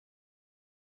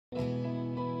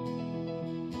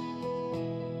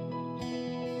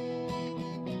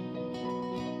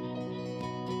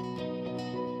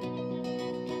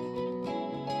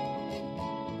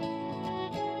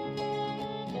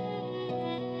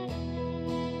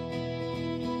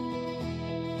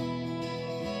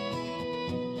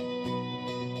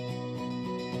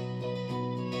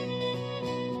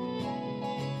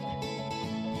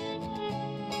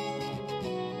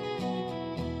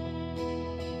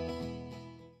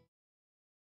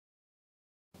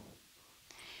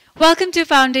Welcome to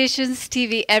Foundations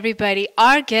TV, everybody.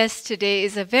 Our guest today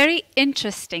is a very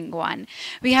interesting one.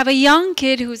 We have a young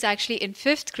kid who's actually in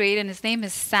 5th grade, and his name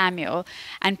is Samuel.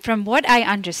 And from what I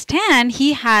understand,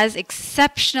 he has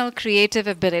exceptional creative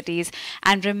abilities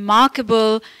and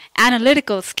remarkable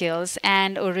analytical skills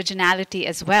and originality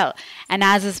as well. And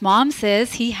as his mom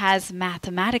says, he has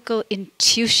mathematical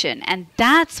intuition. And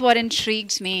that's what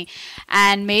intrigued me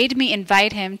and made me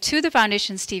invite him to the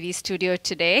Foundations TV studio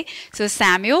today. So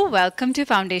Samuel, welcome to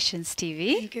Foundations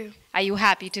TV. Thank you. Are you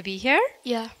happy to be here?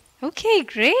 Yeah. Okay,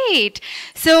 great.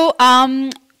 So,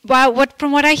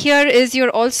 from what I hear is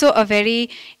you're also a very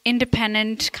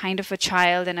independent kind of a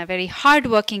child and a very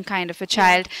hardworking kind of a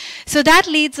child. So that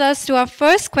leads us to our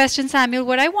first question, Samuel.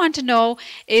 What I want to know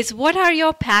is what are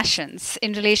your passions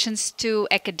in relations to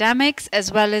academics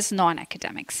as well as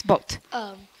non-academics, both?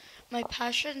 My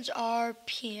passions are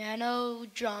piano,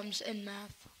 drums, and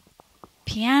math.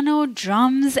 Piano,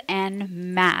 drums, and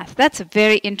math. That's a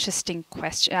very interesting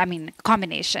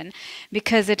combination,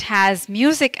 because it has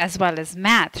music as well as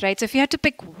math, right? So if you had to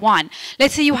pick one,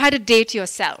 let's say you had a day to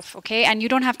yourself, okay, and you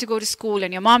don't have to go to school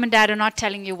and your mom and dad are not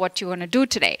telling you what you're going to do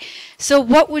today. So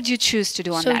what would you choose to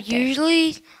do on that day? So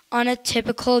usually on a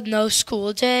typical no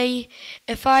school day,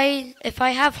 if I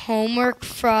have homework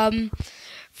from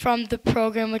the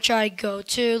program which I go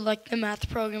to, like the math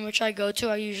program which I go to,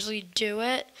 I usually do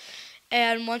it.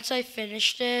 And once I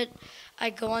finished it,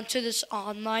 I go onto this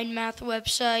online math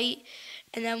website.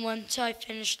 And then once I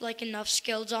finished like enough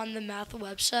skills on the math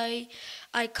website,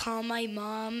 I call my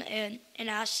mom and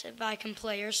ask if I can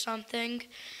play or something.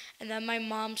 And then my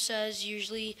mom says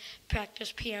usually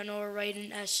practice piano or write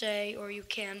an essay or you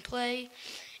can play.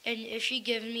 And if she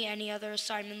gives me any other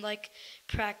assignment like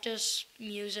practice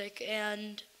music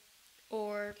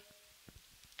or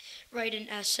write an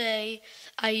essay,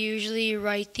 I usually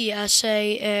write the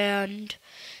essay and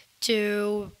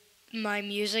do my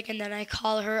music, and then I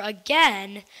call her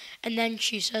again, and then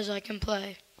she says I can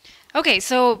play. Okay,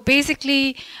 so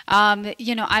basically, I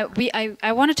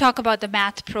want to talk about the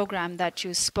math program that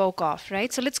you spoke of,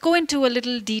 right? So let's go into a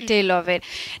little detail of it.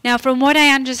 Now, from what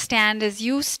I understand is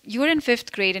you're in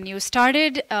 5th grade and you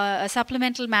started a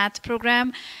supplemental math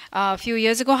program a few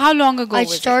years ago. How long ago was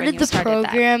it when you started started the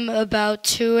program about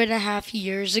 2.5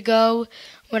 years ago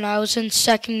when I was in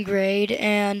 2nd grade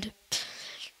and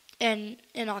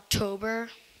in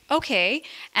October. Okay,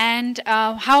 and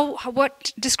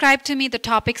describe to me the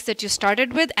topics that you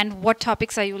started with and what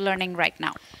topics are you learning right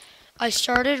now? I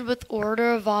started with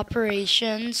order of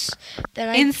operations.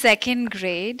 Then in 2nd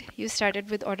grade, you started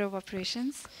with order of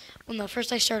operations? Well, no,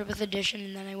 first I started with addition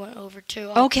and then I went over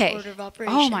to order of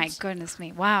operations. Oh my goodness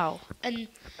me, wow. And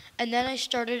then I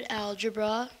started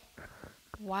algebra.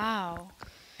 Wow.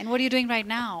 And what are you doing right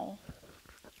now?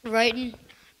 Right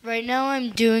now I'm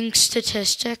doing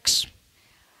statistics.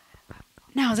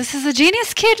 Now, this is a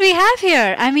genius kid we have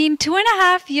here. I mean,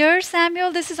 2.5 years,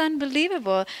 Samuel, this is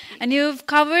unbelievable. And you've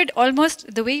covered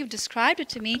almost, the way you've described it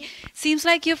to me, seems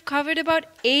like you've covered about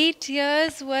 8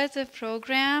 years worth of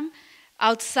program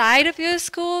outside of your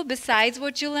school, besides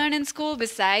what you learn in school,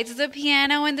 besides the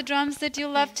piano and the drums that you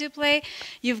love to play.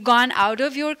 You've gone out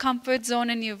of your comfort zone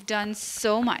and you've done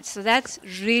so much. So that's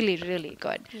really, really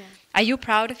good. Yeah. Are you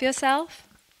proud of yourself?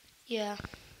 Yeah.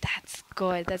 That's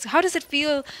good. How does it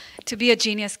feel to be a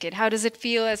genius kid? How does it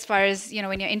feel as far as,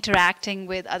 when you're interacting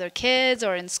with other kids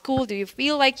or in school? Do you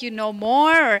feel like you know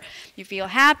more, or you feel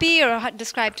happy, or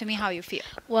describe to me how you feel?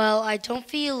 Well, I don't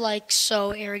feel like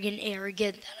so arrogant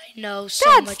that I know so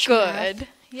much math. That's good.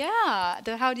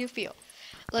 Yeah. How do you feel?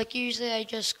 Like usually I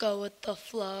just go with the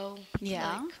flow.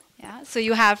 Yeah. Yeah. So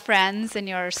you have friends in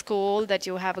your school that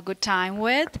you have a good time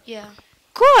with? Yeah.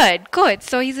 Good.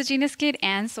 So he's a genius kid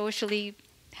and socially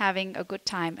having a good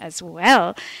time as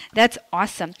well. That's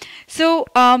awesome. So,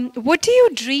 what do you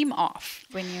dream of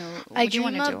when I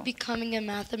dream of becoming a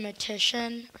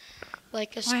mathematician, Why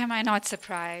am I not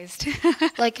surprised?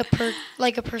 like a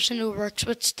person who works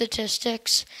with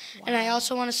statistics, and I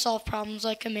also want to solve problems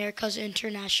like America's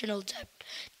international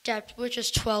debt, which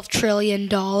is $12 trillion.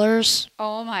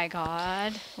 Oh my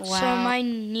God! Wow. So my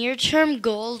near-term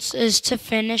goals is to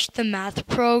finish the math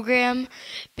program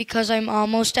because I'm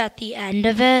almost at the end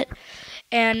of it.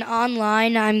 And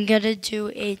online, I'm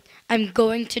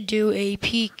going to do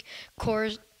AP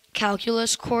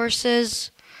calculus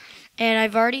courses. And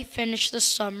I've already finished the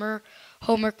summer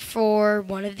homework for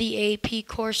one of the AP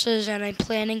courses, and I'm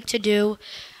planning to do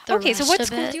the rest of it. Okay, so what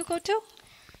school do you go to?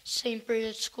 St.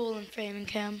 Bridget's School in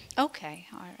Framingham. Okay,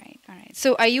 all right.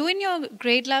 So are you in your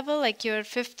grade level, like your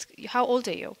 5th, how old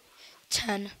are you?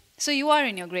 10. So you are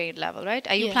in your grade level, right?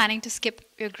 Are you Yeah. planning to skip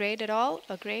your grade at all,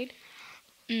 a grade?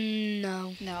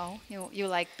 No. No, you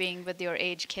like being with your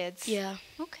age kids. Yeah.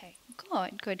 Okay,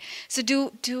 good, good. So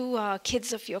do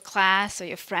kids of your class or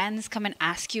your friends come and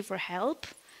ask you for help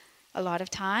a lot of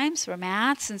times for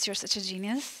math since you're such a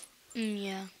genius?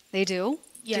 Yeah. They do?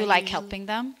 Do Yeah, you like usually. helping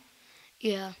them?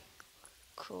 Yeah.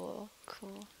 Cool,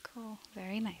 cool, cool.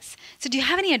 Very nice. So, do you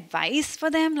have any advice for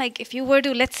them? Like, if you were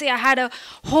to, let's say, I had a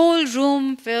whole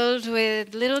room filled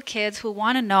with little kids who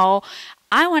want to know,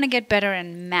 I want to get better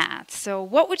in math. So,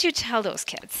 what would you tell those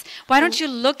kids? Why don't you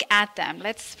look at them?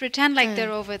 Let's pretend like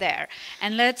they're over there.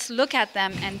 And let's look at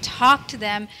them and talk to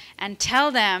them and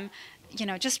tell them,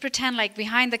 just pretend like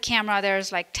behind the camera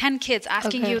there's like 10 kids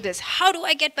asking Okay. you this. How do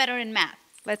I get better in math?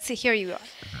 Let's see, here you are.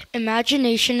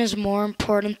 Imagination is more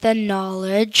important than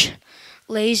knowledge.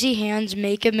 Lazy hands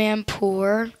make a man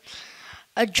poor.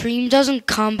 A dream doesn't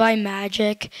come by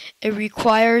magic. It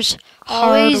requires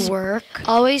hard work.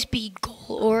 Always be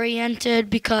goal oriented,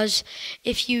 because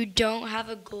if you don't have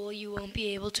a goal, you won't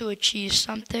be able to achieve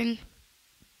something.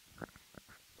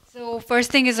 So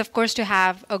first thing is, of course, to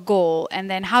have a goal, and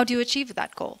then how do you achieve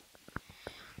that goal?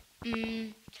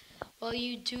 Well,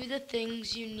 you do the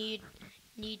things you need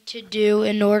to do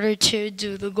in order to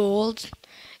do the goals.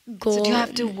 So do you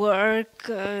have to work?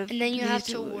 And then you have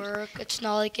to work. It's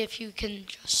not like if you can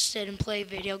just sit and play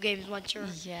video games once you're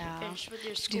finished with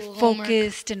your To be school homework.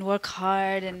 focused and work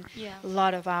hard and Yeah. a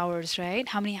lot of hours, right?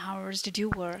 How many hours did you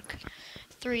work?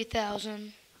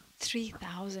 3,000.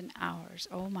 3,000 hours.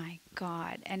 Oh my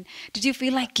God. And did you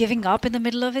feel like giving up in the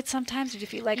middle of it sometimes? Did you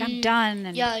feel like I'm done?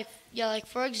 And Like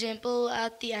for example,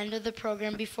 at the end of the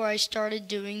program, before I started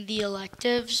doing the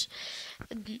electives,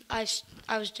 I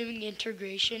was doing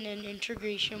integration, and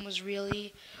integration was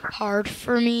really hard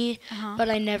for me, but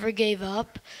I never gave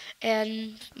up.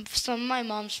 And some of my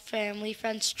mom's family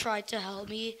friends tried to help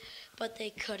me, but they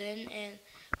couldn't,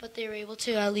 but they were able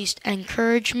to at least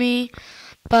encourage me.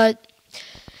 But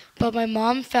my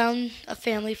mom found a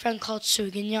family friend called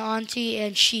Suganya Auntie,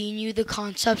 and she knew the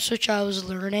concepts which I was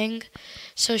learning.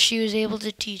 So she was able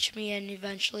to teach me, and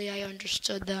eventually I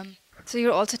understood them. so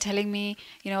you're also telling me,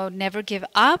 never give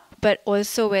up, but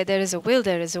also where there is a will,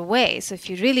 there is a way. So if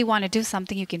you really want to do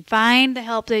something, you can find the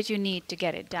help that you need to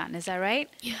get it done. Is that right?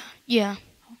 Yeah.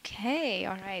 Okay,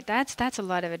 all right. That's a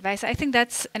lot of advice. I think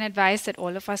that's an advice that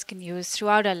all of us can use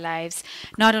throughout our lives,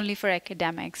 not only for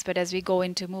academics, but as we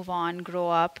move on, grow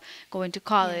up, go into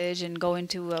college, and go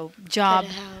into a job.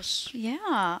 Get a house.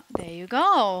 Yeah, there you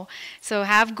go. So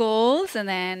have goals, and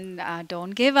then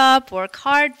don't give up. Work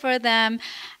hard for them,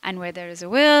 and where there is a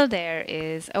will, there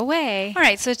is a way. All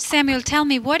right. So Samuel, tell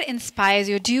me, what inspires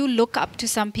you? Do you look up to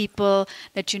some people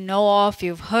that you know of,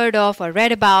 you've heard of, or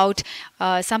read about?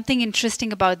 Something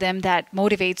interesting about them that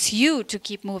motivates you to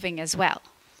keep moving as well?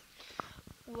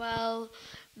 Well,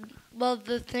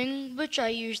 the thing which I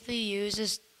usually use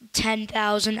is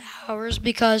 10,000 hours,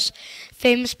 because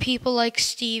famous people like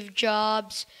Steve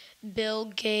Jobs, Bill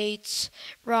Gates,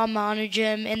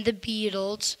 Ramanujan, and the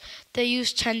Beatles, they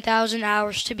use 10,000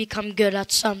 hours to become good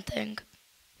at something.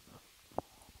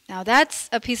 Now that's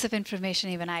a piece of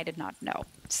information even I did not know.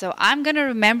 So I'm going to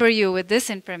remember you with this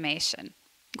information.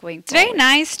 It's very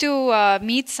nice to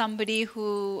meet somebody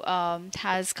who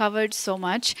has covered so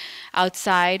much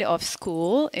outside of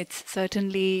school. It's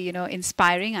certainly,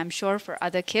 inspiring, I'm sure, for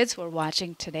other kids who are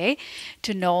watching today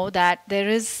to know that there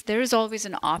is always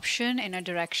an option in a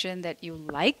direction that you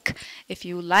like. If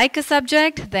you like a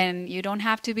subject, then you don't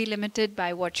have to be limited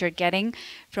by what you're getting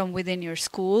from within your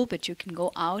school, but you can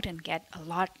go out and get a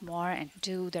lot more and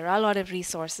do. There are a lot of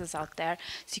resources out there,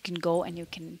 so you can go and you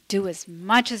can do as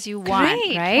much as you want.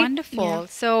 Great. Right? Wonderful. Yeah.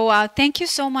 So thank you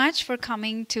so much for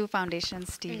coming to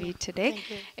Foundations TV today. Thank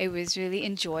you. It was really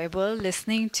enjoyable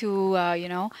listening to,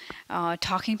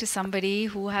 talking to somebody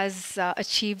who has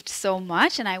achieved so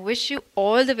much. And I wish you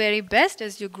all the very best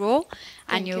as you grow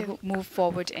and Thank you you. move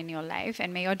forward in your life.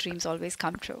 And may your dreams always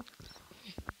come true.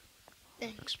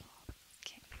 Thanks.